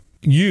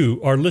You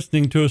are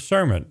listening to a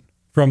sermon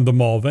from the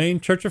Mulvane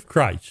Church of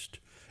Christ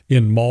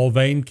in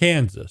Mulvane,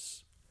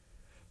 Kansas.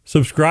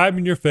 Subscribe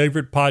in your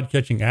favorite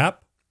podcatching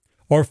app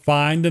or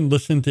find and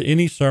listen to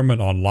any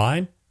sermon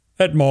online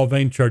at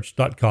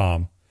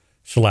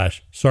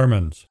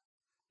mulvanechurch.com/sermons.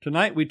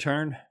 Tonight we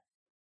turn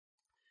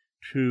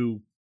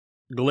to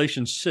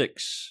Galatians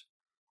 6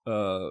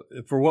 for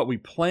what we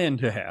plan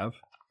to have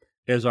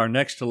as our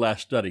next to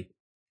last study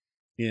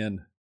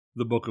in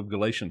the book of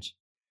Galatians.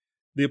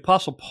 The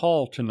Apostle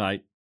Paul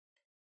tonight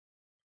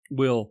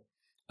will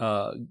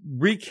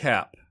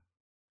recap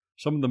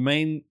some of the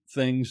main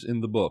things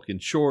in the book in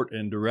short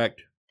and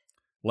direct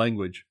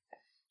language.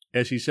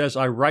 As he says,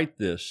 I write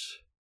this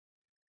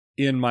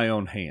in my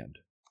own hand.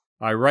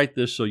 I write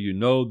this so you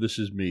know this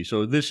is me.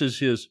 So this is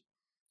his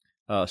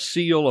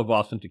seal of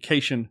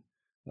authentication.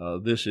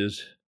 This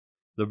is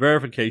the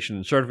verification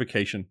and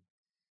certification.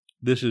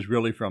 This is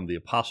really from the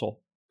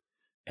apostle,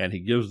 and he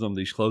gives them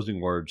these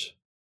closing words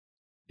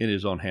in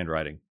his own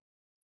handwriting.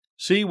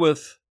 See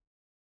with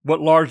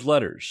what large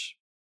letters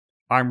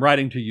I'm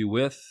writing to you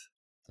with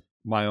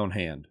my own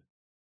hand.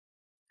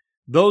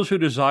 Those who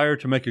desire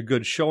to make a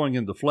good showing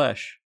in the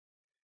flesh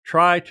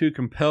try to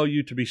compel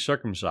you to be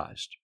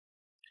circumcised,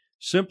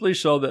 simply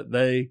so that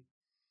they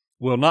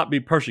will not be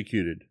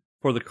persecuted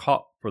for the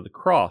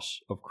cross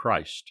of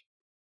Christ.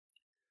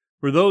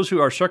 For those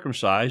who are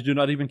circumcised do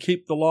not even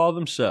keep the law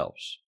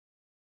themselves,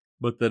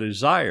 but they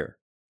desire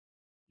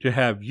to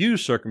have you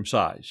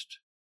circumcised,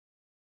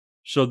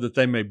 so that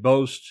they may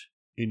boast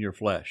in your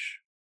flesh.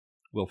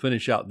 We'll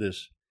finish out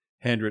this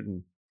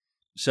handwritten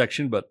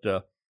section, but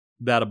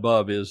that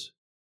above is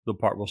the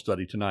part we'll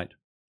study tonight.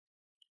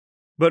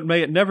 But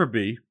may it never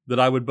be that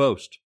I would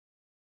boast,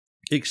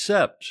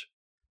 except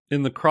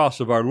in the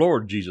cross of our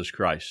Lord Jesus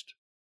Christ,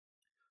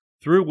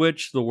 through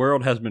which the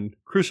world has been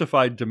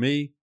crucified to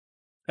me,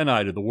 and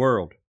I to the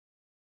world.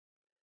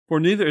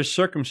 For neither is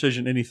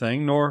circumcision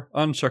anything, nor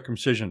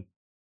uncircumcision,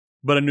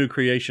 but a new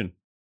creation.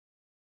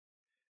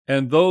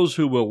 And those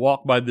who will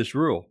walk by this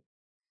rule,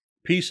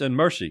 peace and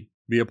mercy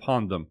be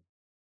upon them,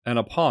 and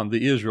upon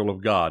the Israel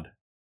of God.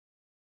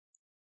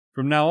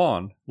 From now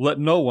on, let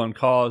no one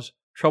cause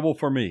trouble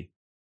for me,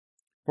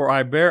 for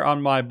I bear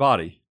on my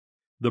body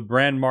the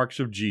brand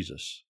marks of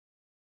Jesus.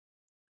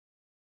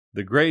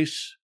 The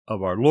grace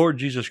of our Lord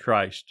Jesus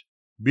Christ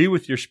be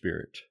with your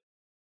spirit.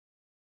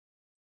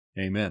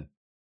 Amen.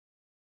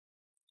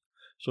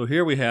 So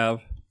here we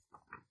have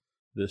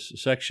this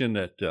section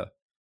that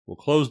will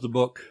close the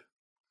book,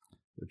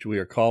 which we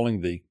are calling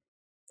the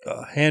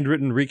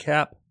handwritten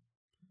recap.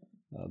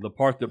 The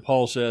part that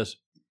Paul says,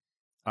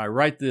 I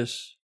write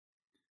this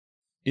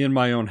in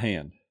my own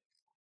hand.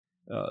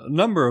 A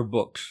number of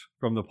books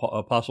from the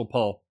Apostle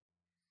Paul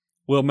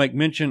will make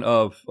mention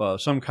of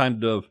some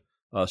kind of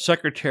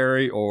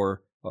secretary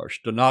or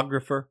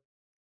stenographer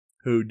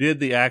who did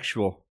the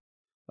actual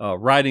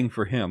writing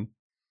for him.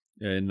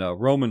 In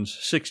Romans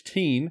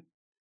 16,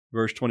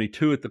 verse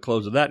 22, at the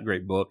close of that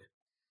great book,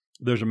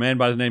 there's a man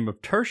by the name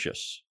of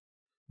Tertius,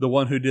 the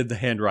one who did the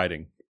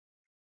handwriting,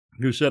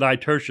 who said, I,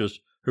 Tertius,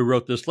 who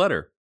wrote this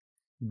letter,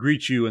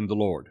 greet you in the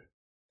Lord.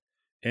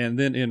 And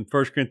then in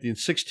 1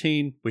 Corinthians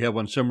 16, we have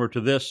one similar to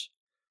this.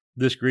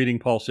 This greeting,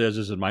 Paul says,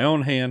 is in my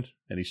own hand,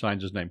 and he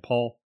signs his name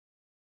Paul.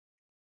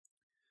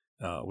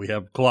 We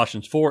have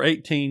Colossians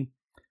 4:18,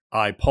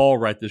 I, Paul,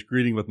 write this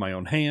greeting with my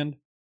own hand,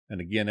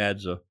 and again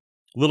adds a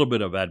little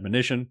bit of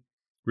admonition.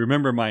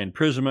 Remember my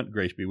imprisonment,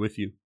 grace be with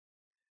you.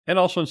 And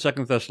also in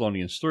 2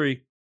 Thessalonians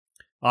 3,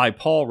 I,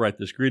 Paul, write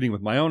this greeting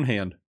with my own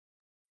hand.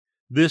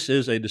 This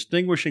is a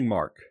distinguishing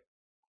mark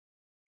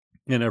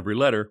in every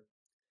letter.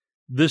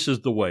 This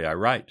is the way I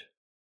write.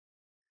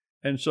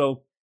 And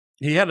so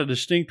he had a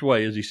distinct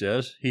way, as he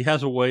says. He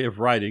has a way of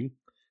writing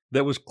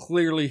that was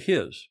clearly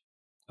his.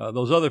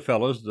 Those other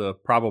fellows, the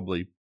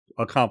probably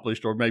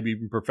accomplished or maybe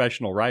even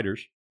professional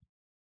writers,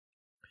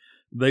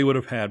 they would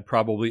have had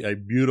probably a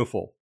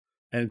beautiful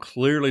and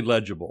clearly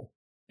legible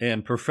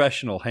and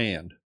professional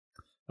hand.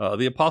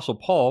 The Apostle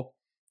Paul,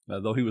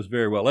 though he was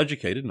very well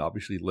educated and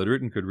obviously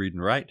literate and could read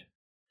and write,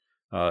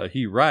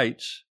 he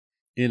writes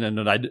in an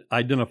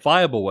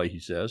identifiable way, he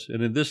says,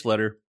 and in this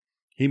letter,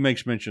 he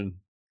makes mention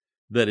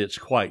that it's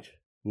quite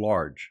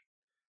large.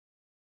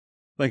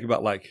 Think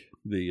about like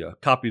the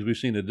copies we've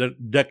seen of the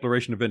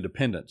Declaration of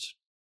Independence.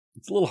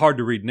 It's a little hard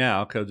to read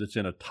now because it's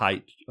in a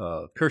tight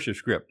cursive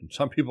script, and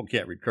some people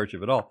can't read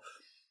cursive at all.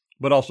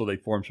 But also they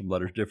form some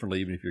letters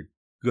differently. Even if you're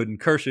good in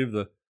cursive,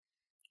 the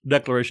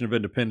Declaration of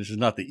Independence is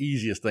not the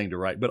easiest thing to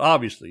write. But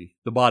obviously,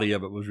 the body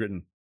of it was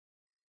written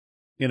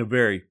in a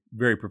very,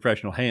 very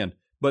professional hand.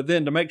 But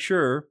then to make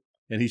sure,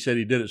 and he said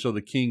he did it so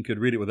the king could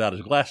read it without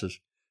his glasses,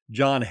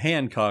 John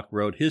Hancock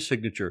wrote his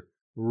signature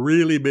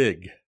really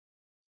big.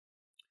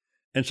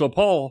 And so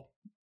Paul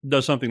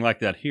does something like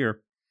that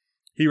here.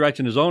 He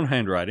writes in his own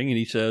handwriting, and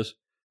he says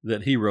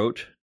that he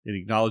wrote, and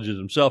he acknowledges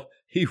himself,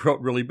 he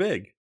wrote really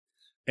big.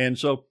 And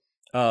so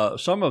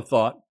some have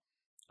thought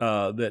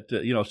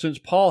that, since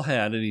Paul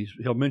had, and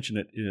he'll mention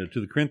it to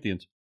the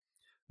Corinthians,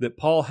 that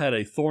Paul had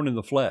a thorn in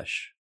the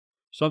flesh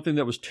something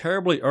that was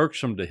terribly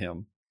irksome to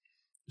him,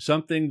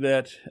 something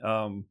that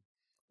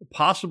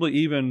possibly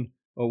even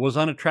was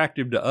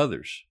unattractive to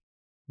others,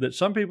 that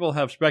some people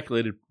have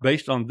speculated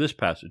based on this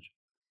passage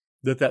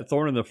that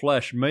thorn in the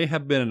flesh may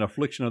have been an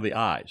affliction of the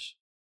eyes,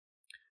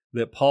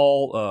 that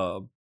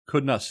Paul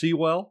could not see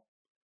well,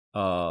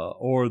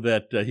 or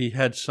that he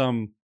had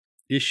some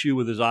issue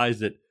with his eyes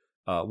that,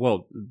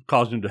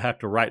 caused him to have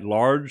to write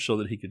large so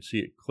that he could see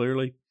it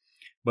clearly,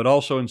 but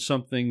also in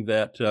something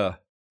that,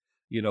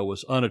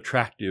 was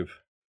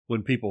unattractive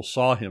when people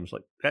saw him. It's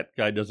like, that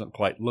guy doesn't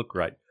quite look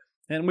right.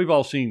 And we've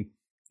all seen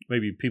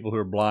maybe people who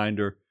are blind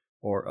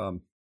or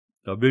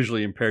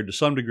visually impaired to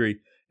some degree,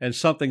 and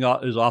something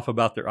is off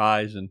about their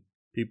eyes, and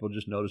people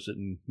just notice it,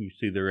 and you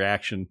see their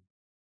reaction.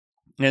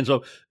 And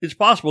so it's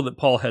possible that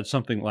Paul had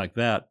something like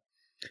that.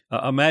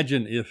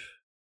 Imagine if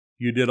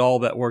you did all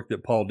that work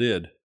that Paul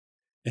did,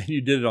 and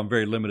you did it on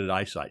very limited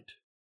eyesight.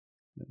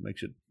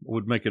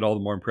 Would make it all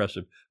the more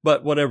impressive.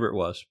 But whatever it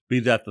was, be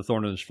that the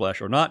thorn in his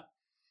flesh or not,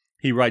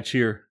 he writes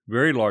here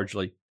very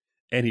largely,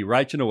 and he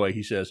writes in a way,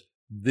 he says,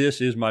 this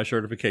is my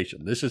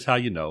certification. This is how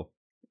you know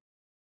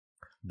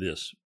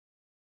this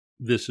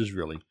is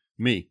really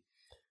me.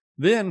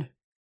 Then,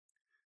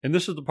 and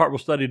this is the part we'll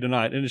study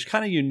tonight, and it's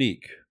kind of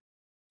unique.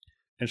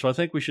 And so I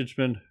think we should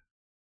spend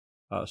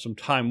some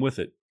time with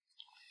it.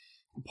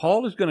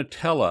 Paul is going to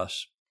tell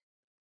us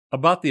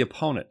about the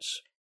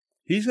opponents.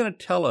 He's going to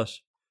tell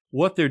us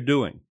what they're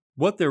doing,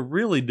 what they're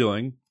really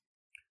doing,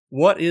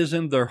 what is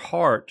in their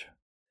heart,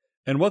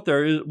 and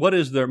what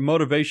is their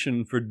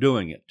motivation for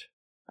doing it.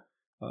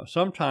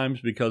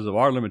 Sometimes, because of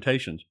our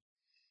limitations,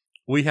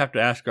 we have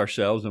to ask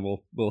ourselves, and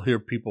we'll hear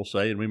people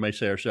say, and we may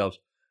say ourselves,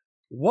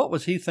 what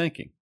was he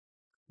thinking?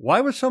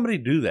 Why would somebody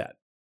do that?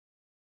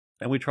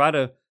 And we try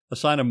to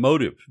assign a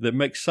motive that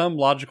makes some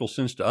logical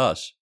sense to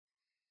us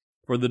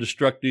for the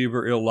destructive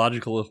or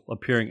illogical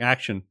appearing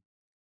action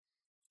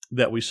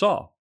that we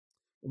saw.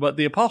 But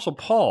the Apostle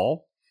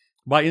Paul,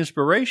 by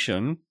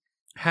inspiration,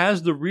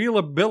 has the real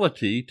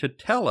ability to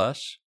tell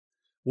us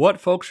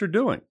what folks are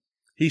doing.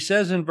 He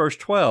says in verse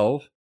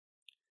 12,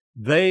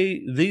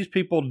 these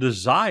people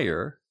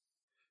desire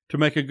to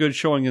make a good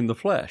showing in the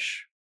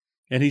flesh.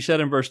 And he said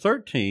in verse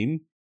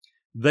 13,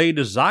 they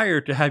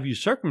desire to have you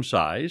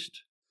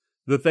circumcised,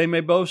 that they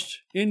may boast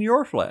in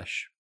your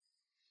flesh.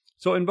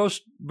 So in both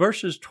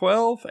verses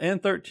 12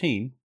 and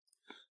 13,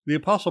 the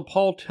Apostle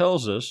Paul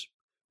tells us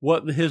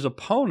what his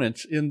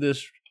opponents in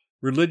this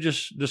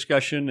religious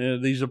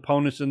discussion, these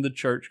opponents in the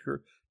church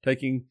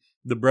taking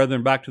the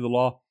brethren back to the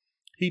law,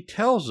 he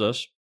tells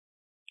us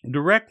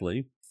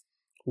directly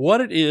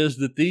what it is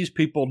that these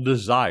people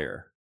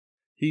desire.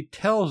 He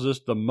tells us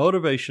the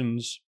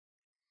motivations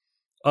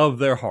of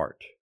their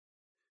heart.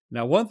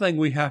 Now, one thing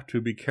we have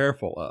to be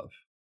careful of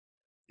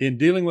in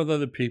dealing with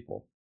other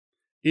people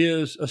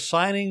is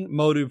assigning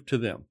motive to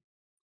them.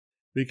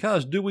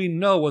 Because do we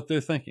know what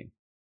they're thinking?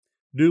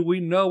 Do we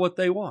know what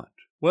they want?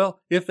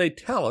 Well, if they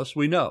tell us,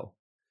 we know.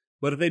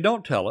 But if they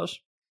don't tell us,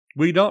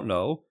 we don't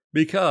know,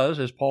 because,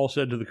 as Paul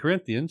said to the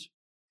Corinthians,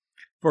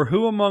 for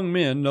who among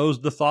men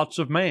knows the thoughts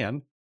of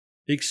man,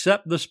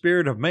 except the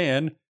spirit of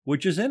man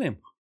which is in him?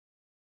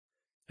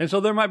 And so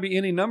there might be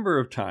any number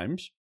of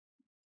times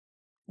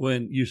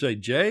when you say,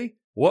 Jay,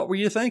 what were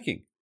you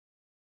thinking?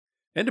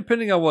 And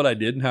depending on what I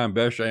did and how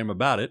embarrassed I am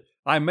about it,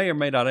 I may or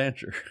may not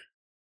answer.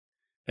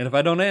 And if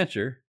I don't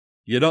answer,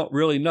 you don't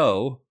really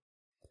know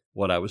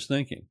what I was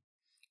thinking.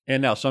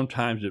 And now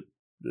sometimes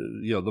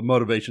the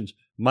motivations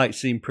might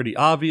seem pretty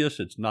obvious.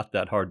 It's not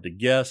that hard to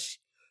guess.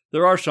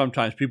 There are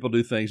sometimes people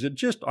do things that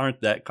just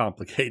aren't that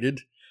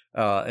complicated.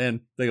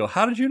 And they go,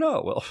 how did you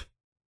know? Well,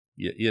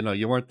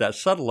 you weren't that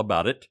subtle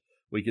about it.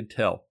 We could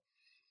tell.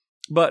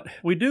 But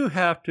we do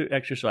have to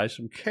exercise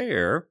some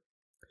care,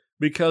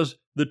 because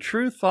the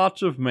true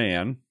thoughts of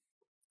man,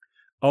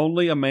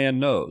 only a man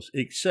knows,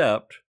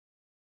 except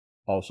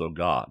also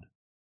God.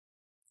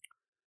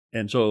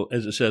 And so,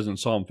 as it says in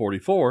Psalm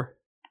 44,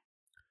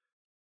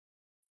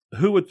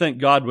 who would think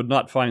God would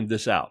not find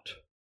this out?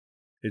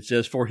 It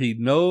says, for he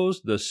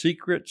knows the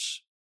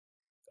secrets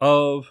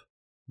of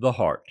the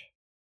heart.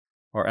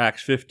 Or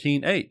Acts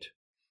 15:8,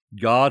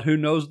 God who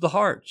knows the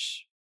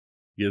hearts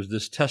gives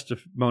this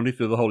testimony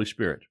through the Holy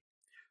Spirit.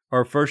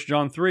 Or 1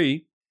 John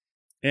 3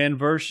 and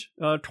verse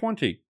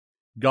 20,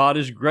 God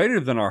is greater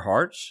than our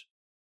hearts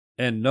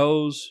and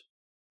knows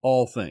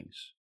all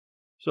things.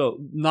 So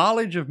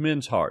knowledge of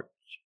men's hearts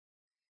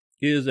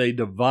is a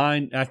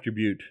divine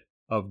attribute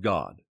of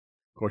God.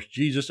 Of course,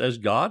 Jesus as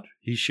God,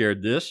 he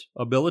shared this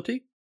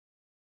ability.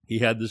 He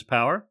had this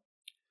power.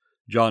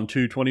 John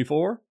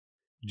 2:24,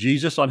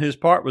 Jesus on his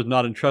part was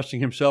not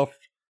entrusting himself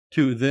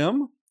to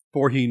them,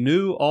 for he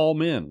knew all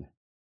men.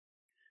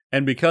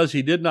 And because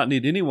he did not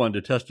need anyone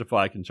to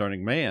testify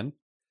concerning man,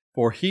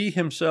 for he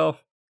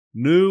himself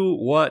knew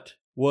what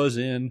was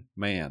in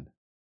man.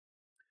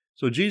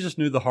 So Jesus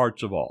knew the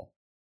hearts of all.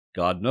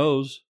 God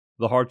knows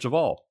the hearts of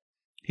all.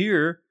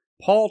 Here,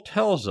 Paul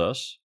tells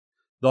us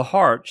the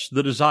hearts,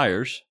 the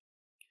desires,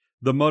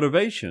 the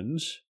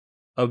motivations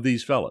of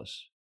these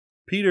fellows.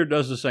 Peter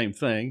does the same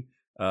thing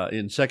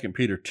in 2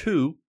 Peter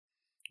 2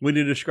 when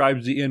he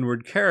describes the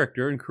inward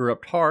character and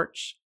corrupt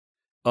hearts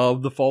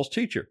of the false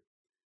teacher.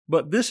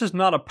 But this is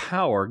not a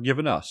power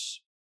given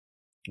us.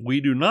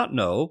 We do not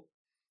know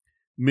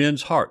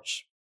men's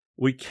hearts.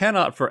 We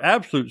cannot for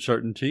absolute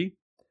certainty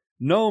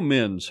know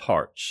men's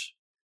hearts.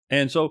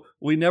 And so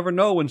we never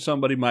know when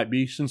somebody might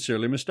be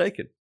sincerely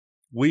mistaken.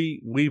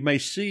 We may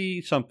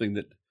see something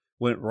that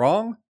went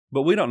wrong,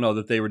 but we don't know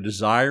that they were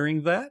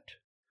desiring that.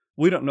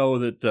 We don't know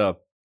that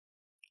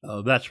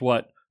that's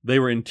what they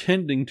were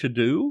intending to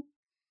do.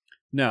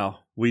 Now,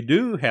 we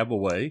do have a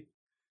way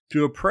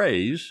to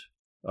appraise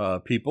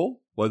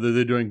people, whether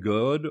they're doing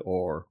good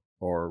or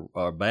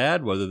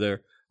bad, whether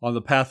they're on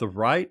the path of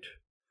right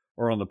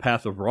or on the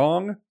path of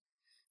wrong.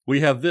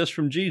 We have this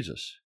from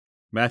Jesus,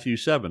 Matthew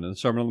 7 in the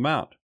Sermon on the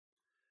Mount.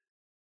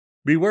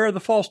 Beware of the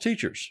false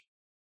teachers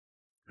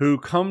who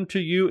come to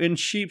you in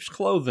sheep's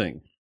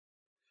clothing,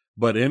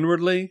 but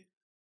inwardly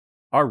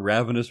are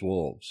ravenous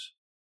wolves.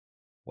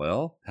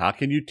 Well, how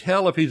can you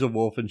tell if he's a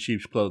wolf in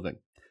sheep's clothing?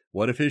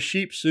 What if his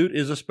sheep suit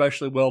is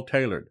especially well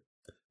tailored?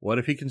 What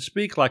if he can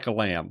speak like a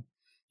lamb?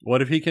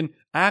 What if he can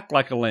act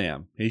like a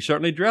lamb? He's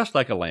certainly dressed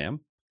like a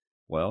lamb.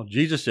 Well,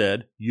 Jesus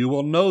said, you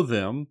will know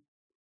them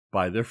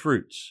by their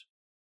fruits.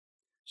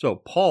 So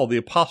Paul, the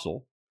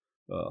apostle,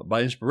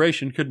 by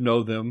inspiration, could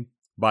know them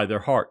by their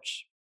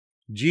hearts.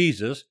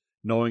 Jesus,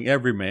 knowing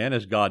every man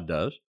as God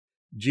does,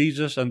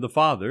 Jesus and the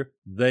Father,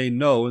 they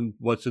know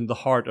what's in the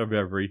heart of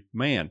every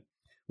man.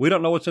 We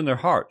don't know what's in their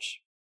hearts.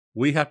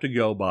 We have to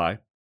go by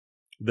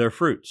their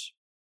fruits.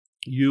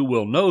 You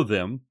will know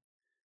them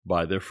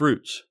by their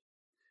fruits.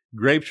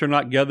 Grapes are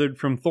not gathered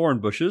from thorn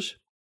bushes,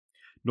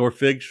 nor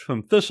figs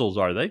from thistles,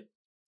 are they?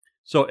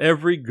 So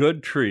every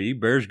good tree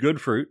bears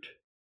good fruit,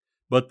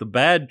 but the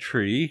bad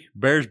tree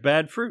bears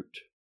bad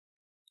fruit.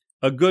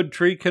 A good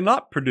tree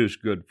cannot produce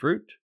good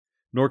fruit,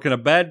 nor can a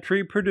bad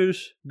tree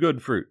produce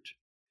good fruit.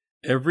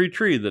 Every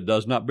tree that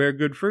does not bear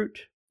good fruit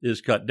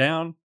is cut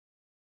down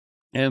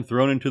and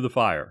thrown into the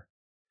fire.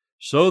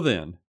 So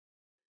then,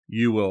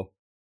 you will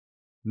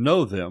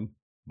know them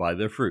by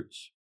their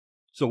fruits.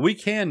 So we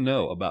can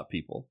know about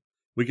people.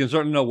 We can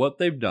certainly know what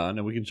they've done,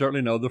 and we can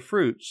certainly know the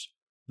fruits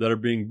that are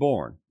being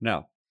born.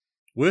 Now,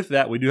 with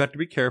that, we do have to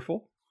be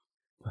careful.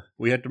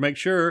 We have to make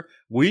sure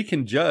we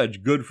can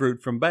judge good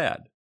fruit from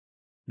bad.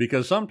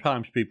 Because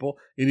sometimes people,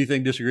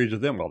 anything disagrees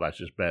with them, well, that's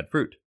just bad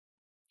fruit.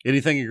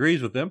 Anything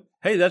agrees with them,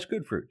 hey, that's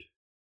good fruit.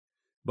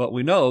 But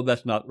we know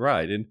that's not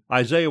right. And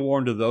Isaiah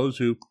warned of those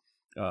who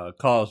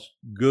caused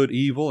good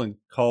evil and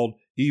called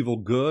evil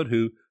good,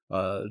 who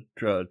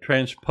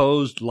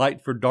transposed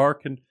light for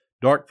dark and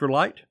dark for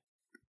light.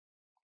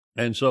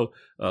 And so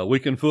we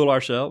can fool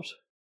ourselves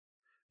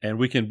and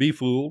we can be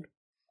fooled,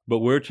 but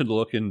we're to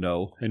look and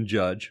know and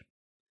judge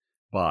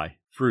by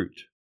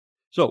fruit.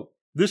 So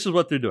this is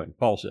what they're doing,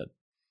 Paul said.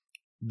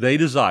 They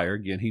desire,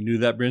 again, he knew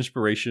that by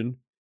inspiration,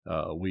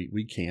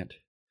 we can't,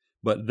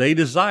 but they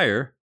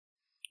desire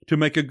to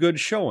make a good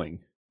showing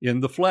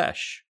in the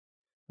flesh.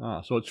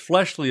 So it's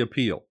fleshly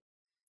appeal.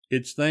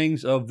 It's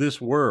things of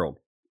this world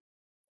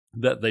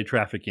that they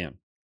traffic in.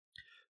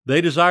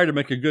 They desire to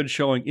make a good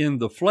showing in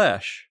the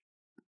flesh.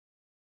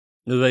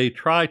 They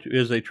try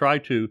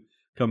to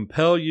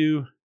compel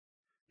you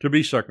to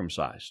be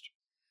circumcised.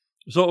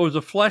 So it was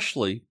a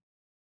fleshly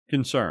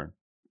concern.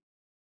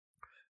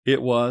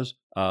 It was,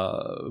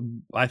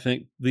 I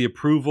think, the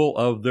approval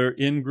of their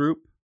in-group.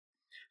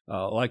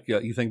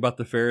 You think about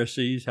the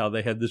Pharisees, how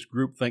they had this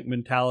groupthink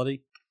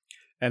mentality,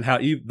 and how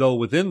though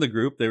within the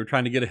group they were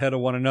trying to get ahead of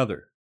one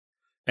another.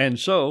 And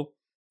so,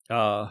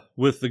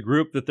 with the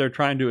group that they're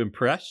trying to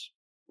impress,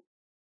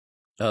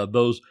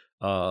 those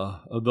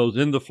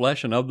in the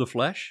flesh and of the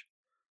flesh,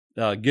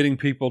 getting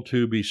people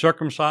to be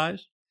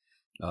circumcised,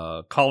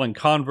 calling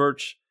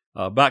converts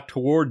back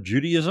toward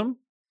Judaism,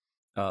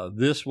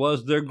 this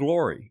was their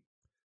glory.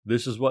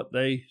 This is what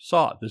they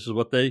sought. This is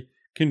what they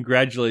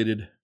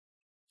congratulated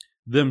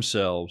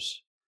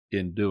themselves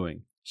in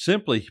doing.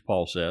 Simply,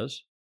 Paul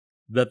says,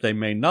 that they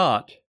may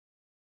not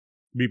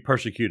be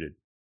persecuted.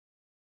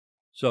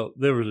 So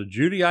there was a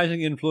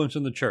Judaizing influence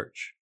in the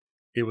church.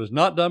 It was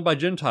not done by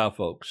Gentile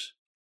folks.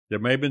 There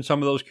may have been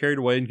some of those carried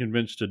away and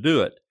convinced to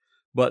do it,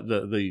 but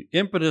the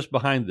impetus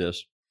behind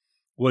this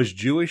was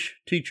Jewish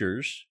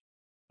teachers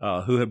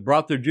who had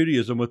brought their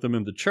Judaism with them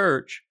in the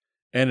church,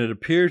 and it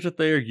appears that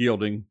they are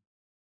yielding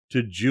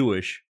to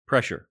Jewish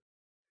pressure.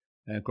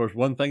 And of course,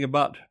 one thing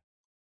about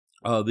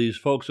these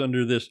folks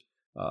under this,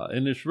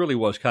 and this really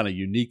was kind of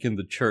unique in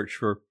the church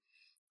for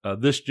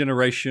this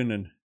generation,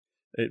 and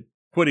it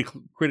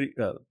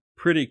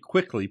pretty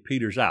quickly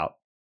peters out,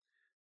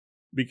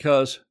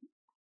 because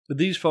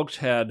these folks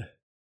had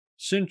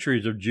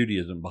centuries of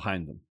Judaism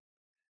behind them,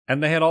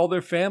 and they had all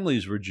their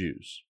families were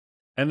Jews,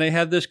 and they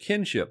had this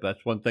kinship.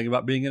 That's one thing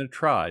about being in a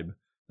tribe,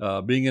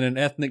 being in an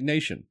ethnic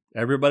nation.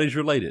 Everybody's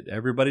related.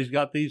 Everybody's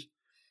got these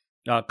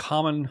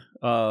common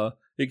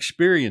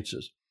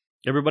experiences.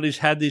 Everybody's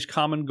had these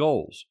common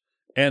goals,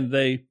 and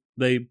they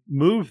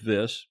moved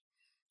this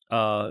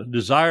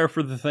desire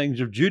for the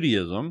things of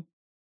Judaism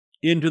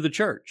into the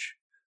church.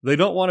 They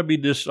don't want to be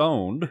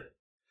disowned.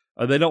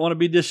 They don't want to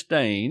be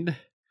disdained.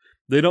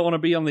 They don't want to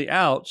be on the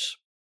outs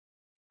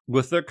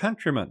with their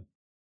countrymen,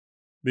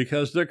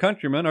 because their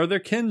countrymen are their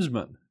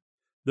kinsmen.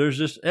 There's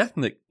this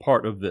ethnic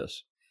part of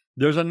this.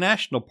 There's a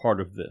national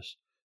part of this.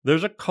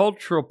 There's a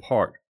cultural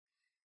part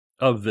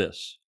of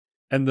this.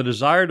 And the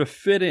desire to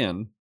fit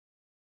in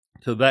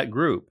to that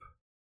group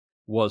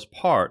was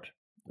part,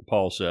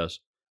 Paul says,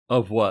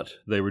 of what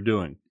they were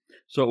doing.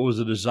 So it was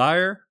a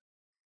desire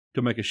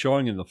to make a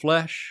showing in the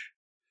flesh,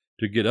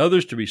 to get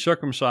others to be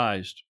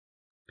circumcised,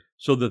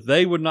 so that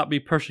they would not be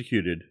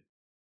persecuted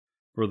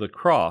for the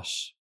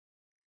cross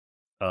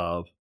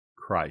of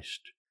Christ.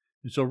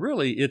 And so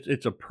really,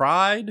 it's a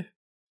pride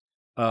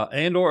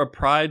and or a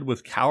pride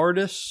with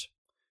cowardice.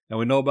 And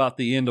we know about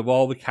the end of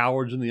all the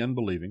cowards and the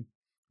unbelieving,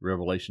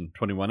 Revelation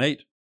 21:8.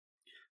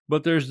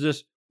 But there's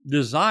this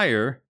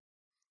desire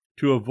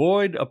to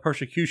avoid a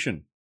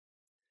persecution.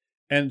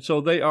 And so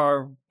they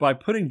are, by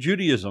putting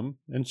Judaism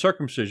and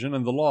circumcision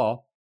and the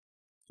law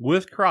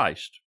with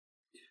Christ,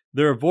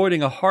 they're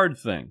avoiding a hard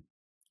thing.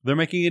 They're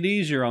making it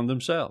easier on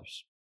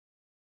themselves.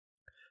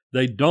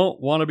 They don't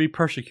want to be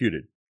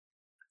persecuted.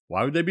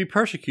 Why would they be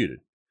persecuted?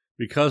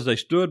 Because they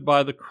stood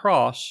by the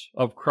cross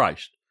of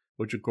Christ,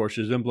 which of course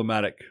is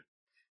emblematic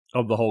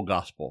of the whole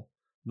gospel.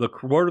 The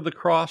word of the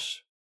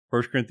cross,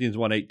 1 Corinthians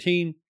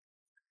 1:18,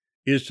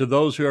 is to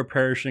those who are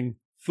perishing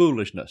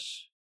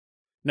foolishness.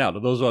 Now,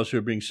 to those of us who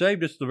are being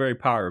saved, it's the very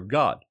power of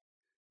God.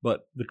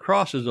 But the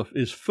cross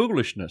is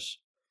foolishness.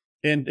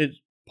 And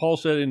Paul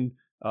said in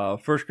 1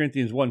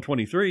 Corinthians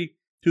 1:23,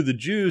 to the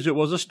Jews it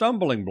was a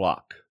stumbling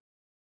block.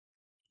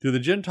 To the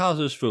Gentiles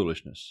it is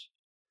foolishness.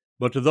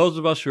 But to those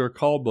of us who are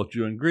called, both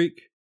Jew and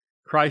Greek,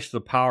 Christ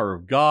the power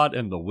of God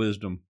and the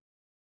wisdom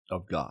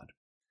of God.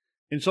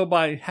 And so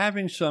by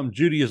having some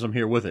Judaism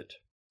here with it,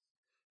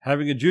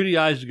 having a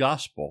Judaized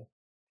gospel,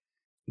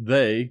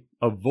 they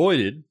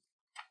avoided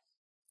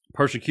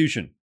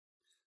persecution.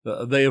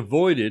 They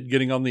avoided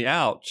getting on the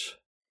outs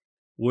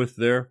with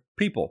their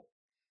people,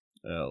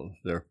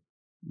 their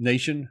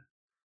nation,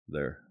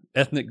 their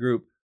ethnic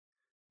group,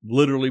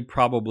 literally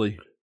probably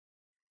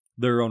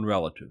their own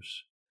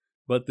relatives.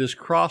 But this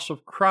cross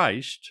of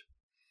Christ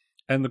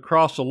and the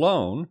cross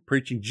alone,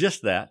 preaching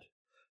just that,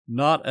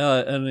 not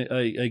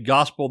a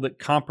gospel that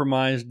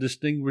compromised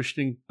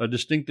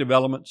distinctive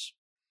elements,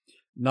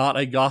 not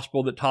a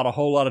gospel that taught a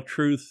whole lot of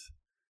truth,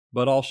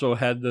 but also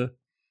had the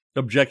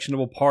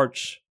objectionable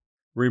parts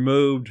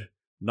removed,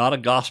 not a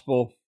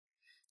gospel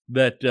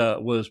that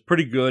was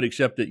pretty good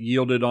except it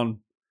yielded on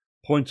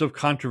points of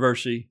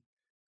controversy.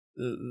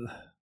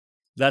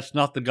 That's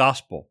not the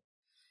gospel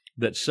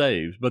that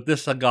saves, but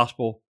this is a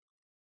gospel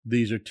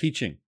these are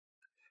teaching.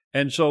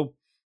 And so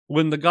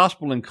when the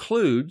gospel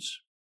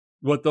includes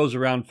what those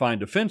around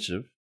find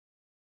offensive,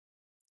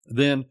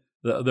 then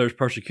there's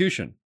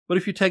persecution. But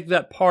if you take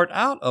that part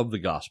out of the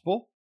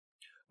gospel,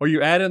 or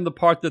you add in the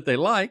part that they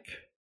like,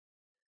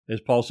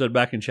 as Paul said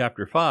back in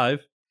chapter 5,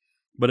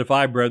 but if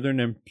I, brethren,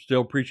 am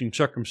still preaching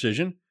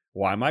circumcision,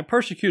 why am I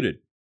persecuted?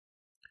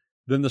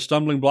 Then the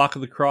stumbling block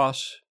of the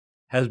cross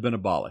has been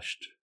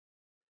abolished.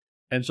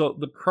 And so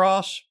the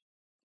cross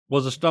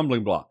was a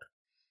stumbling block.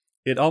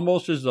 It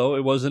almost as though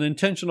it was an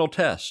intentional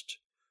test.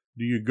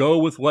 Do you go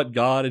with what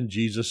God and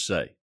Jesus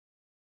say?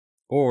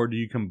 Or do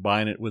you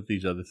combine it with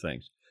these other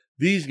things?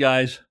 These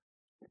guys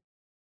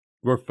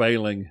were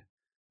failing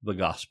the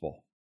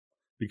gospel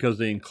because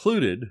they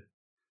included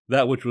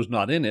that which was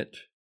not in it,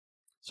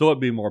 so it'd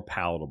be more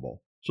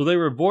palatable. So they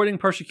were avoiding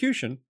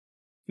persecution,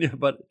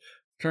 but it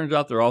turns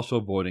out they're also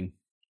avoiding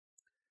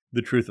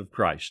the truth of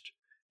Christ.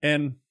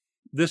 And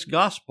this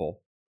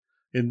gospel,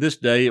 in this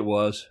day, it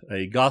was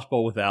a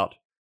gospel without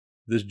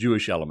this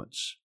Jewish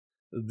elements.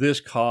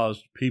 This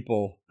caused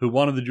people who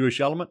wanted the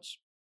Jewish elements,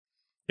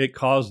 it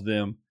caused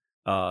them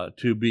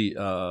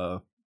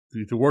to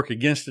work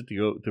against it,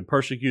 to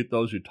persecute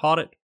those who taught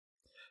it.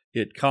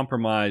 It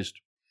compromised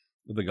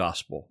the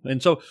gospel.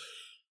 And so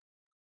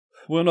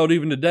we'll note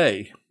even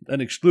today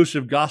an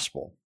exclusive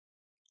gospel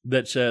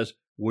that says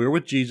we're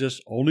with Jesus,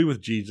 only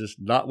with Jesus,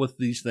 not with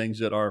these things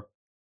that are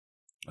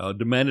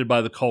demanded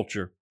by the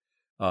culture.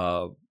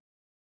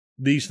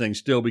 These things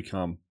still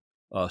become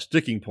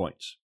sticking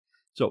points.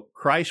 So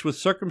Christ with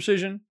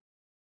circumcision,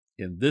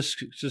 in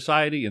this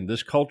society, in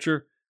this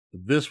culture,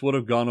 this would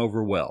have gone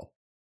over well.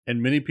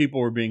 And many people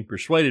were being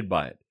persuaded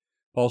by it.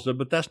 Paul said,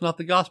 but that's not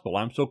the gospel.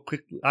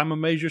 I'm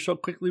amazed you're so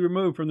quickly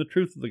removed from the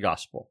truth of the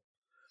gospel.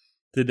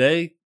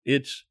 Today,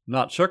 it's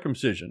not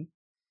circumcision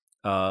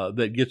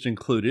that gets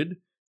included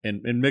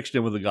and mixed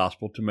in with the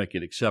gospel to make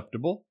it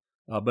acceptable,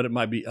 but it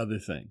might be other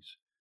things.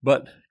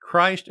 But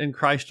Christ and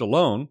Christ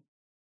alone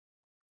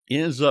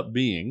ends up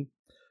being,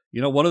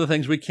 one of the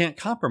things we can't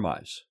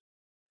compromise.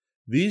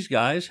 These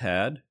guys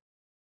had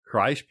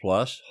Christ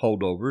plus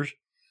holdovers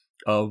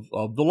of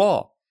the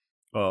law.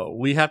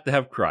 We have to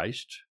have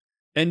Christ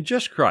and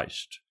just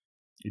Christ.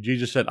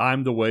 Jesus said,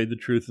 I'm the way, the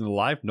truth, and the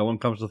life. No one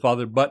comes to the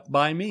Father but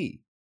by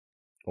me.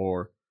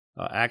 Or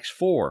Acts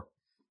 4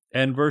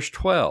 and verse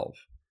 12.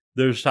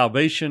 There's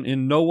salvation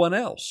in no one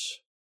else,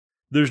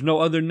 There's no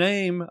other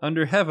name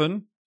under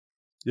heaven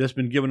that's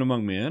been given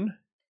among men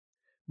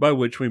by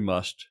which we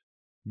must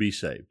be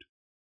saved.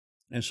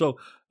 And so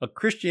a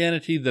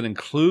Christianity that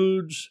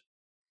includes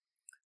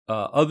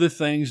other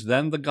things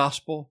than the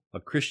gospel, a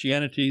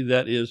Christianity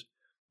that is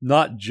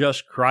not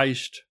just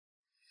Christ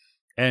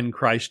and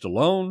Christ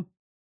alone,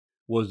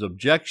 was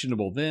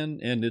objectionable then,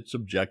 and it's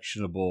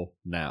objectionable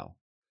now.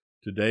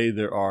 Today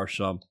there are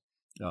some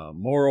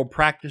moral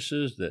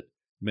practices that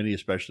many,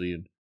 especially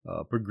in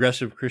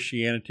progressive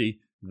Christianity,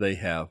 they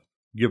have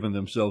given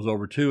themselves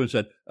over to and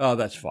said, oh,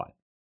 that's fine.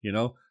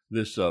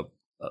 This,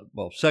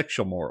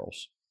 sexual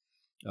morals,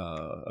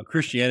 a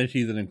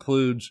Christianity that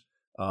includes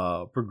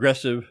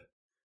progressive,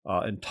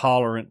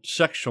 intolerant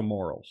sexual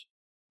morals.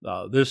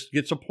 This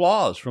gets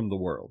applause from the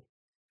world,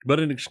 but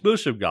an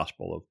exclusive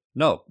gospel of,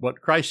 no,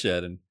 what Christ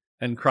said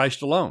and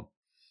Christ alone,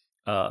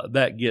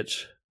 that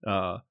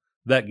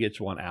gets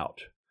one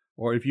out.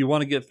 Or if you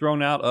want to get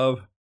thrown out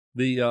of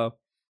the,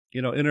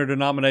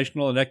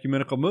 interdenominational and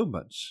ecumenical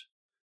movements,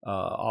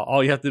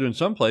 all you have to do in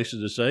some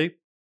places is say,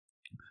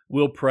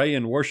 we'll pray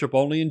and worship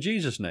only in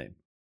Jesus' name.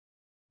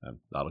 And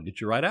that'll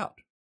get you right out.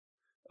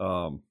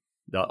 The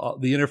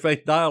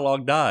interfaith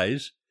dialogue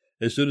dies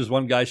as soon as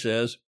one guy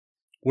says,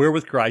 we're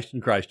with Christ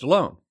and Christ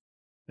alone.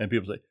 And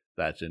people say,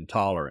 that's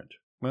intolerant.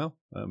 Well,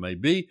 it may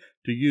be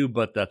to you,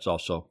 but that's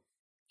also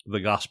the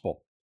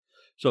gospel.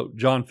 So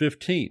John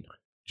 15,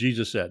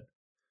 Jesus said,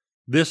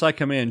 this I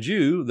command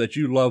you, that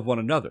you love one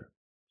another.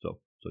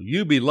 So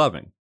you be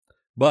loving.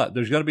 But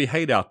there's going to be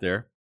hate out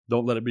there.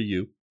 Don't let it be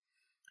you.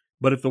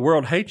 But if the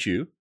world hates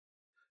you,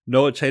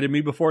 know it's hated me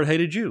before it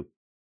hated you.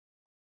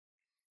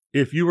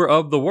 If you were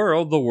of the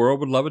world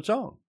would love its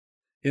own.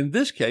 In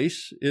this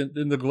case,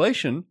 in the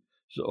Galatian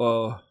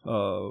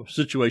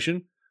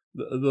situation,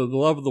 the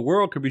love of the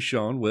world could be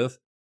shown with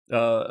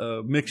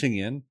mixing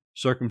in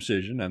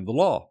circumcision and the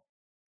law.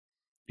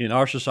 In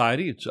our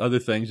society, it's other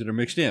things that are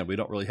mixed in. We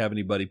don't really have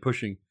anybody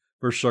pushing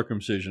for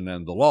circumcision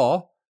and the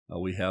law.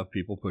 We have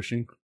people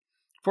pushing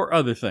for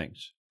other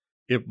things.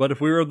 But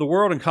if we were of the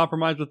world and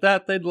compromised with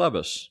that, they'd love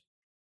us.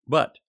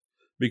 But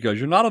because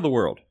you're not of the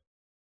world,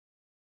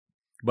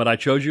 but I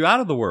chose you out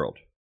of the world.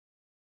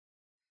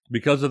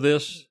 Because of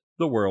this,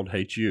 the world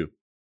hates you.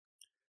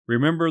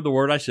 Remember the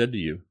word I said to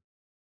you.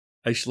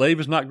 A slave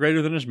is not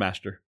greater than his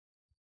master.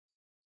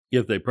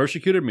 If they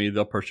persecuted me,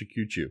 they'll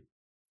persecute you.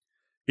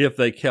 If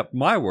they kept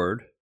my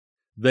word,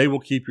 they will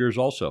keep yours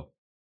also.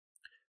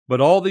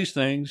 But all these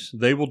things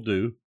they will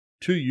do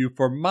to you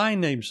for my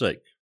name's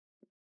sake,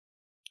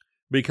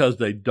 because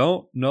they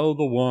don't know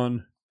the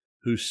one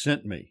who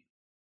sent me.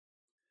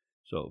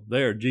 So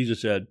there,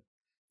 Jesus said,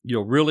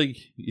 you'll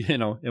really,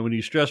 and when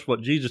you stress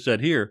what Jesus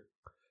said here,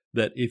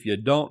 that if you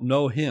don't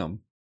know him,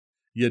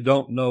 you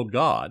don't know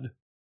God,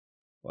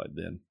 but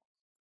then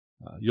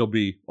you'll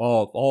be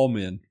all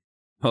men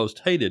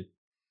most hated.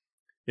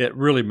 It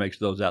really makes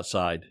those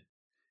outside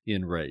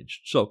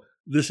enraged. So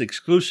this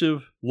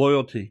exclusive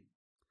loyalty,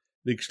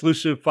 the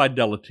exclusive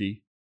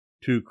fidelity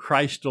to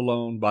Christ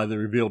alone by the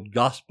revealed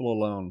gospel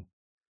alone,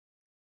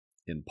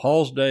 in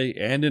Paul's day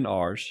and in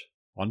ours,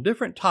 on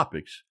different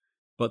topics,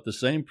 but the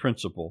same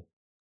principle,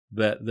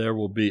 that there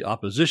will be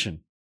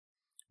opposition,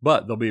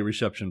 but there'll be a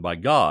reception by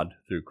God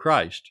through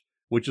Christ,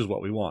 which is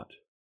what we want.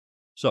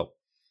 So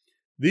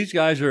these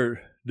guys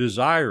are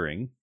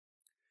desiring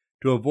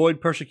to avoid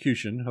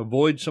persecution,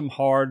 avoid some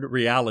hard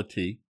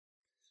reality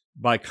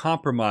by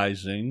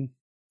compromising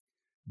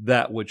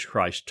that which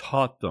Christ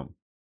taught them.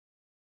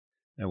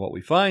 And what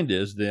we find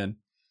is then,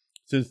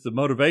 since the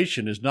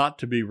motivation is not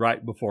to be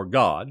right before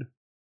God,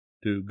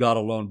 to God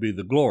alone be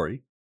the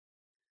glory,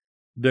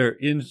 there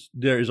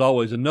is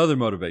always another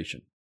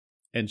motivation.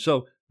 And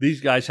so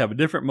these guys have a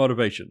different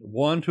motivation.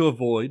 One, to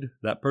avoid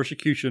that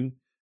persecution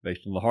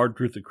based on the hard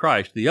truth of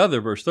Christ. The other,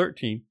 verse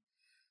 13,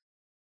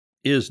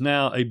 is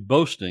now a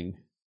boasting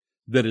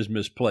that is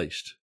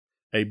misplaced.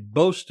 A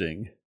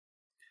boasting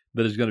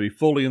that is going to be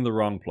fully in the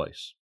wrong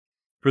place.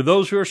 For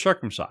those who are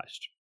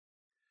circumcised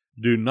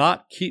do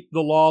not keep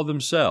the law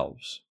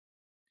themselves,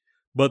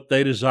 but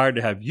they desire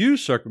to have you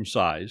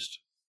circumcised,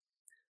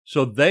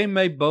 so they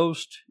may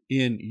boast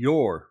in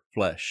your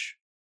flesh.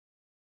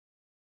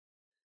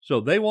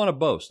 So they want to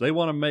boast. They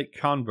want to make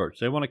converts.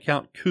 They want to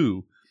count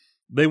coup.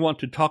 They want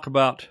to talk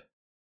about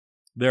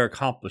their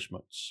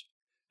accomplishments.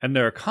 And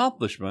their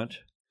accomplishment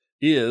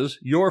is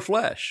your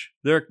flesh.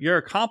 Your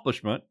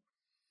accomplishment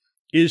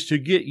is to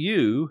get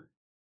you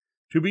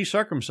to be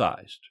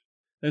circumcised.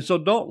 And so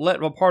don't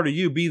let a part of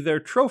you be their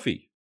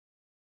trophy.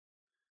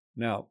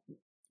 Now,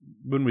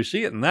 when we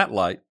see it in that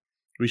light,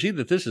 we see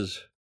that this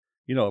is,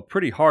 a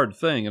pretty hard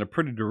thing and a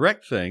pretty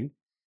direct thing,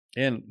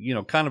 and,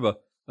 kind of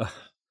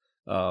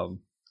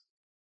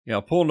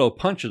a pull no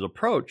punches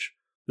approach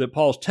that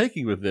Paul's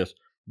taking with this.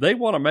 They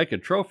want to make a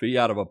trophy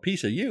out of a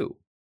piece of you,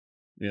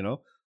 not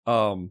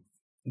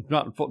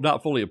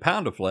fully a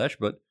pound of flesh,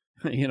 but,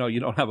 you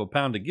don't have a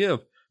pound to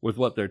give with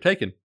what they're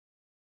taking.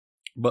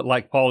 But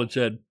like Paul had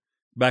said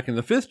back in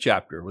the 5th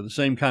chapter, with the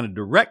same kind of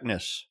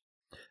directness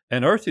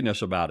and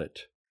earthiness about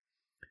it,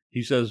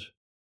 he says,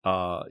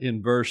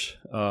 in verse,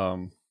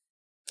 where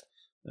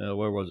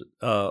was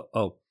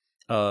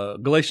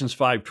it? Galatians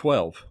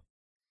 5:12.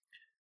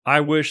 I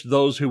wish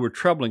those who were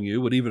troubling you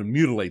would even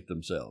mutilate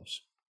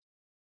themselves.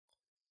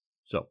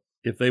 So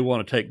if they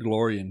want to take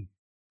glory in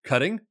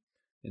cutting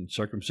and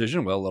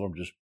circumcision, well, let them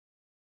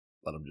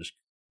just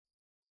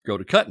go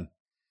to cutting.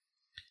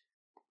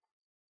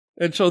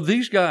 And so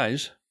these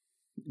guys,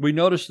 we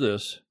notice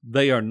this,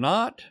 they are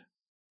not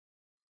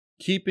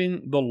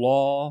keeping the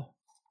law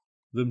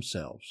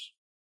themselves.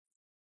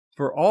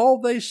 For all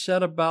they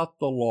said about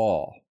the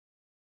law,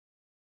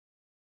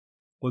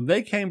 when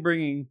they came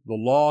bringing the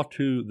law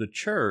to the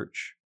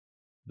church,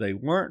 they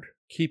weren't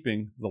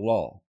keeping the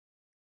law.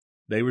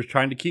 They were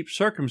trying to keep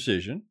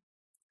circumcision.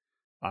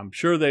 I'm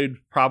sure they'd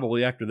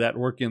probably, after that,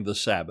 work in the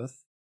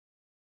Sabbath.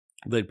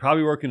 They'd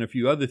probably work in a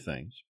few other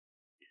things.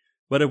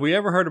 But have we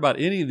ever heard about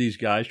any of these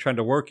guys trying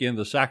to work in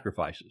the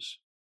sacrifices?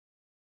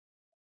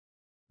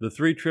 The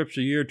 3 trips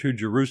a year to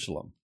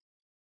Jerusalem.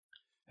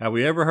 Have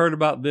we ever heard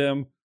about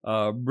them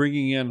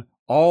bringing in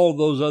all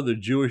those other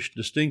Jewish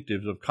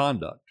distinctives of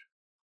conduct?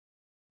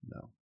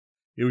 No.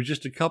 It was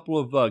just a couple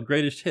of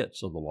greatest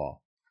hits of the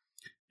law.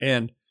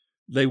 And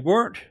they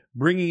weren't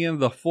bringing in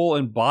the full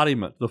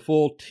embodiment, the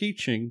full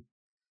teaching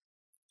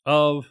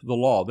of the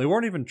law. They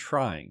weren't even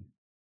trying.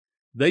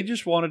 They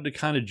just wanted to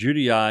kind of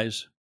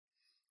Judaize,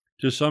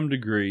 to some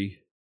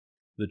degree,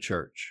 the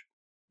church.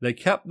 They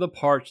kept the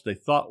parts they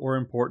thought were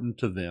important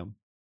to them,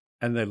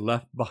 and they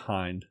left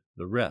behind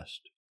the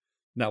rest.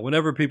 Now,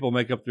 whenever people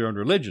make up their own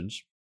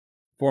religions,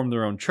 form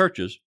their own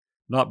churches,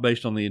 not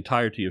based on the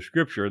entirety of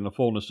Scripture and the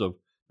fullness of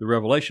the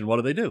revelation,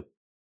 what do?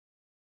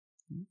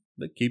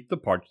 They keep the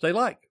parts they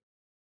like.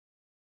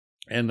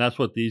 And that's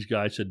what these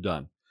guys had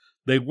done.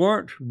 They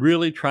weren't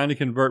really trying to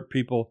convert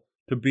people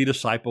to be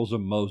disciples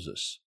of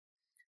Moses.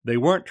 They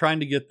weren't trying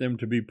to get them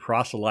to be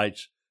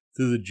proselytes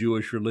through the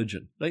Jewish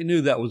religion. They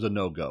knew that was a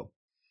no-go.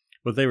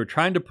 But they were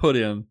trying to put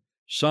in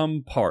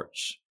some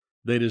parts.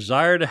 They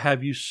desire to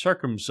have you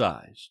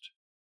circumcised.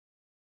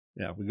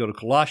 Now, if we go to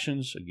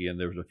Colossians, again,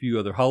 there was a few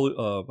other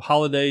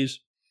holidays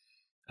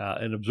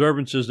and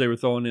observances they were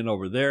throwing in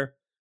over there.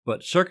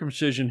 But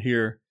circumcision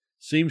here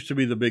seems to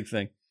be the big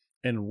thing.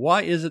 And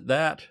why is it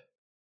that?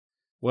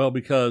 Well,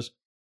 because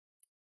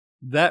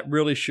that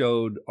really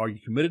showed, are you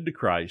committed to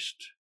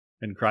Christ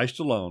and Christ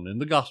alone, and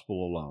the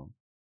gospel alone?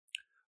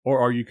 Or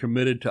are you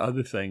committed to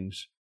other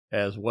things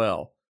as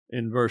well?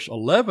 In verse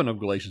 11 of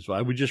Galatians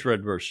 5, we just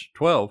read verse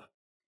 12,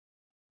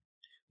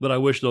 but I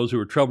wish those who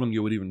are troubling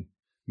you would even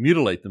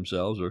mutilate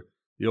themselves, or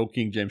the old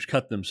King James,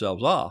 cut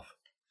themselves off.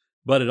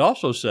 But it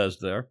also says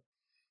there,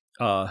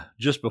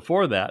 just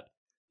before that,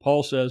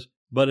 Paul says,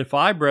 but if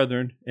I,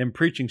 brethren, am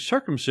preaching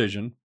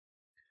circumcision,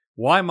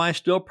 why am I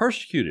still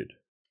persecuted?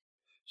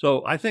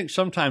 So I think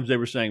sometimes they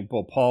were saying,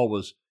 well, Paul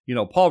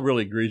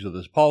really agrees with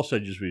this. Paul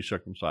said just be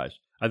circumcised.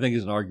 I think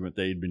is an argument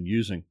they had been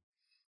using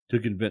to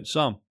convince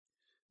some.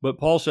 But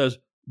Paul says,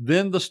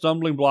 then the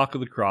stumbling block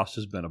of the cross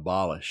has been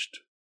abolished.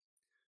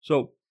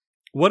 So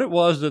what it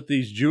was that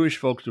these Jewish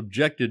folks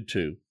objected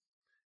to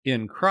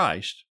in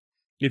Christ,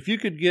 if you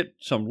could get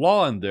some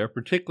law in there,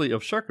 particularly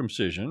of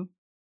circumcision,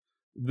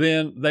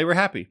 then they were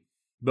happy.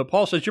 But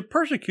Paul says, you're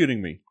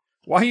persecuting me.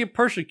 Why are you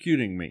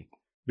persecuting me?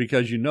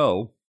 Because you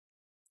know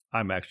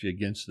I'm actually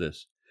against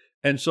this.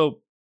 And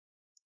so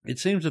it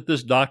seems that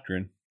this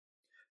doctrine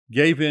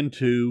gave in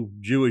to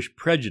Jewish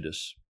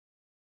prejudice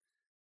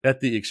at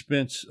the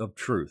expense of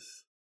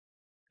truth.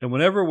 And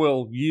whenever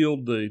we'll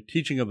yield the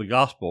teaching of the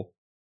gospel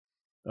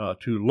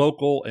to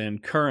local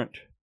and current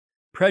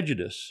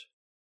prejudice,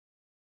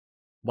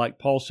 like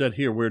Paul said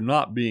here, we're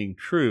not being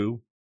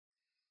true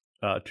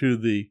to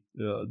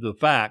the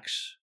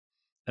facts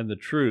and the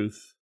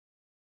truth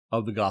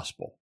of the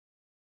gospel.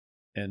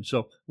 And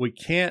so we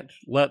can't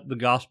let the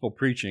gospel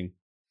preaching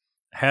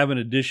have an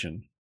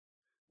addition,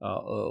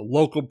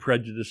 local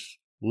prejudice,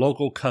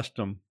 local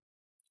custom,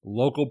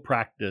 local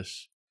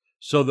practice,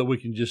 so that we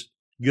can just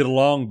get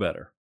along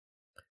better.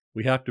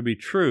 We have to be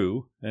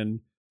true and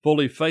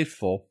fully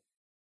faithful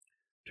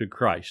to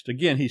Christ.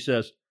 Again, he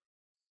says,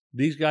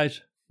 these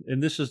guys,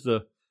 and this is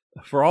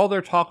for all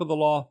their talk of the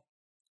law,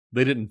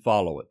 they didn't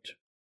follow it.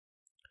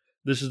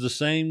 This is the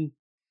same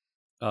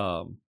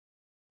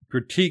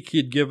critique he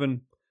had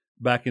given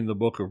back in the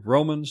book of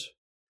Romans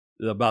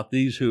about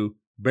these who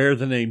bear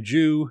the name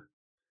Jew.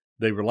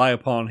 They rely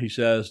upon, he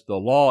says, the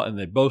law, and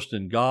they boast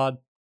in God.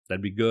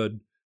 That'd be good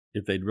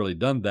if they'd really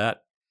done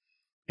that.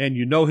 And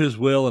you know his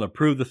will and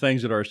approve the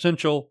things that are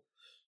essential,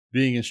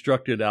 being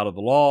instructed out of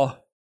the law,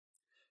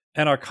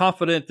 and are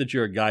confident that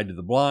you're a guide to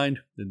the blind.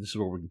 And this is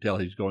where we can tell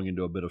he's going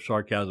into a bit of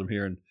sarcasm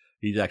here, and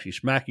he's actually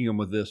smacking them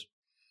with this.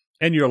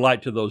 And you're a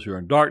light to those who are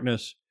in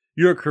darkness.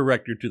 You're a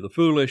corrector to the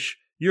foolish.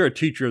 You're a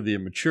teacher of the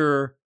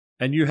immature.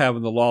 And you have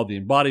in the law the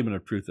embodiment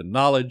of truth and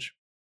knowledge.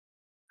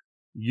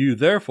 You,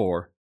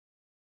 therefore,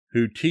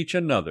 who teach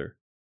another,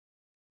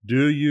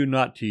 do you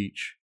not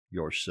teach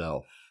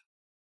yourself?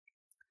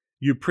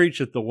 You preach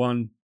that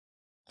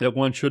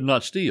one should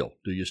not steal.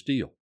 Do you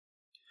steal?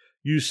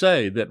 You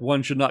say that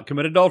one should not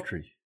commit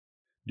adultery.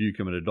 Do you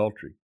commit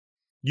adultery?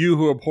 You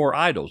who abhor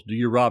idols, do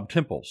you rob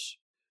temples?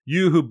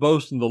 You who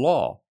boast in the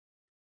law,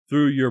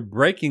 through your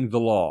breaking the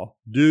law,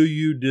 do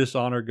you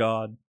dishonor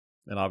God?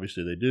 And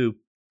obviously they do.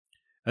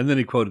 And then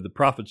he quoted the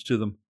prophets to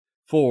them,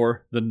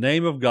 for the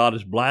name of God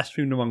is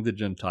blasphemed among the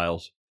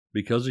Gentiles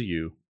because of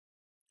you,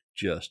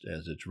 just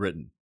as it's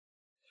written.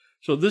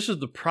 So this is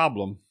the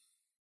problem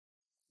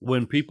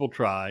when people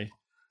try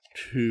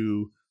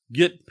to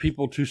get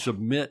people to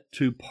submit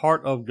to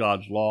part of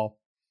God's law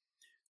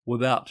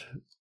without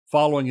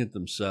following it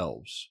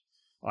themselves.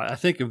 I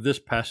think of this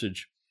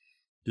passage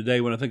today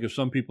when I think of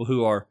some people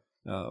who are,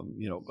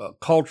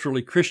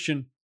 culturally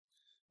Christian.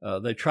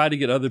 They try to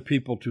get other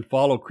people to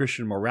follow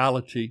Christian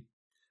morality,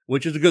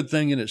 which is a good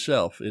thing in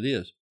itself. It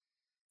is.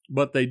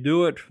 But they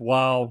do it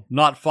while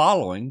not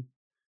following,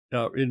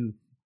 in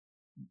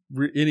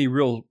any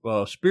real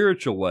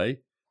spiritual way,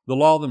 the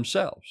law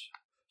themselves.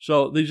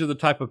 So these are the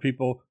type of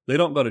people, they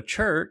don't go to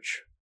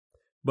church,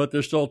 but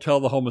they still tell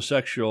the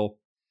homosexual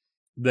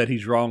that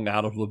he's wrong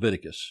out of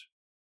Leviticus.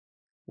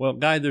 Well,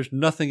 guy, there's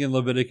nothing in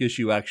Leviticus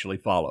you actually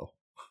follow,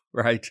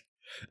 right?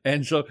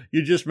 And so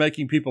you're just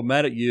making people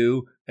mad at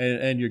you,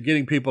 and you're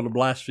getting people to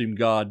blaspheme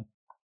God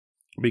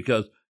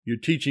because you're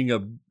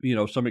teaching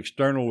some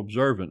external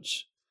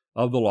observance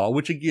of the law,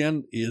 which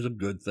again is a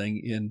good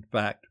thing in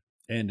fact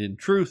and in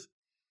truth,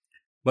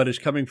 but it's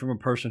coming from a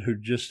person who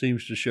just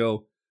seems to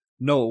show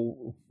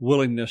no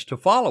willingness to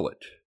follow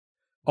it.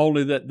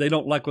 Only that they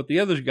don't like what the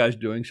other guy's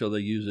doing, so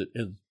they use it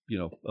as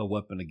a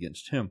weapon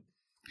against him.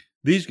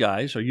 These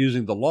guys are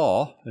using the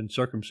law and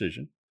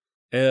circumcision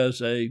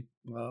as a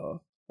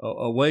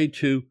way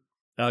to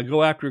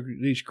go after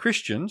these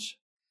Christians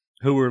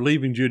who were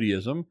leaving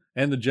Judaism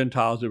and the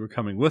Gentiles that were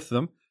coming with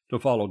them to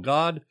follow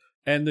God,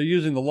 and they're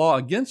using the law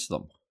against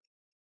them.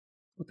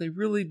 But they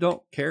really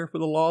don't care for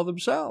the law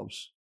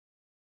themselves.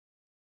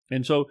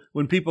 And so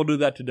when people do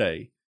that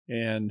today,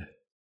 and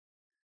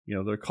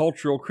they're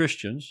cultural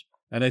Christians,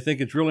 and they think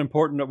it's really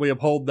important that we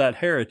uphold that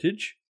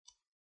heritage,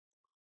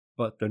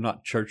 but they're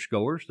not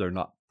churchgoers, they're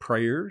not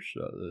prayers,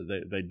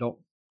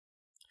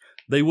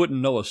 they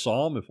wouldn't know a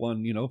psalm if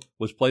one,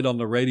 was played on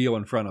the radio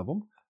in front of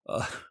them.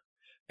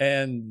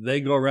 And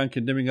they go around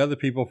condemning other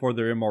people for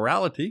their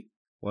immorality.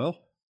 Well,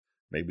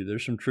 maybe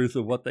there's some truth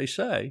of what they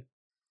say,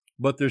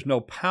 but there's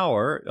no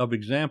power of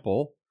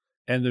example,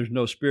 and there's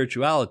no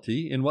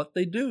spirituality in what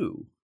they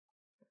do.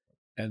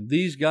 And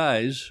these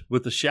guys,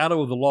 with the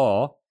shadow of the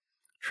law,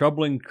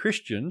 troubling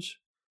Christians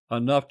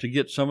enough to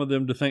get some of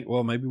them to think,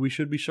 well, maybe we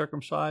should be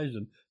circumcised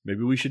and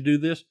maybe we should do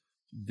this.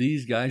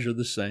 These guys are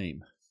the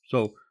same.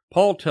 So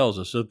Paul tells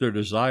us that their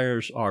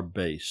desires are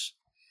base.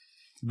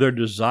 Their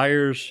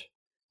desires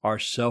are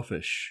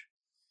selfish.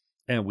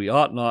 And we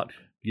ought not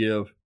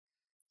give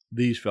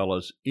these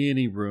fellows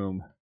any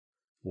room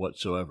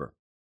whatsoever.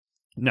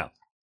 Now,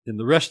 in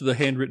the rest of the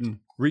handwritten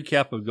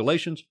recap of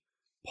Galatians,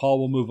 Paul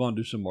will move on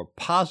to some more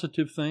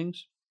positive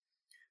things,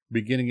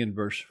 beginning in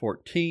verse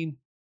 14,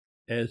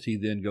 as he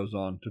then goes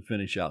on to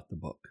finish out the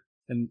book.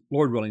 And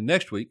Lord willing,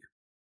 next week,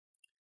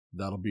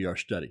 that'll be our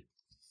study.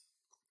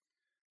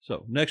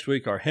 So next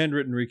week, our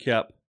handwritten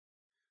recap,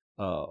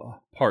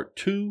 part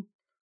 2,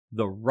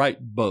 the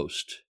right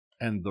boast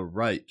and the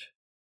right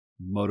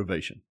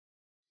motivation.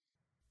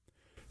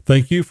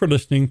 Thank you for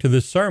listening to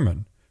this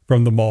sermon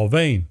from the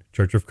Mulvane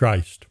Church of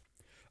Christ.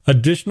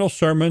 Additional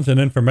sermons and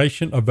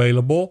information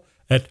available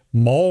at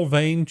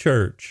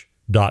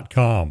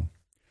mulvanechurch.com.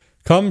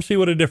 Come see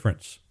what a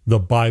difference the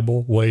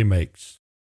Bible way makes.